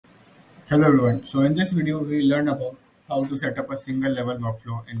Hello everyone. So in this video we learn about how to set up a single level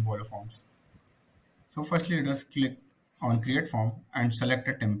workflow in BoloForms. So firstly let us click on create form and select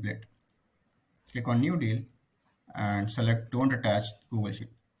a template. Click on new deal and select don't attach Google Sheet.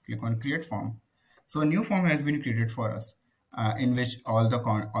 Click on create form. So a new form has been created for us in which all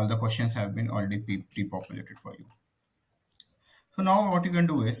the questions have been already pre-populated for you. So now what you can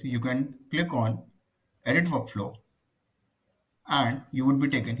do is you can click on edit workflow and you would be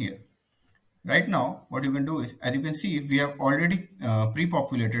taken here. Right now, what you can do is, as you can see, we have already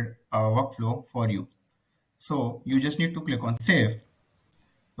pre-populated a workflow for you. So you just need to click on save.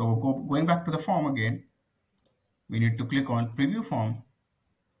 So going back to the form again, we need to click on preview form.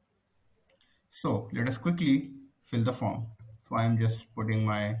 So let us quickly fill the form. So I'm just putting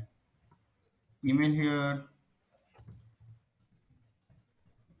my email here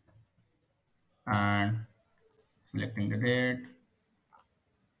and selecting the date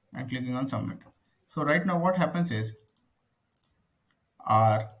and clicking on submit. So right now what happens is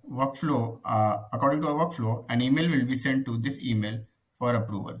our workflow, according to our workflow, an email will be sent to this email for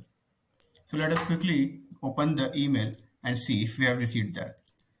approval. So let us quickly open the email and see if we have received that.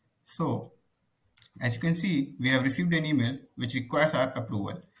 So as you can see, we have received an email which requires our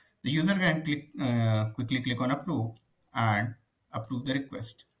approval. The user can quickly click on approve and approve the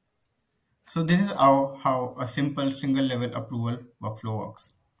request. So this is how a simple single level approval workflow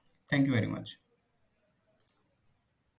works. Thank you very much.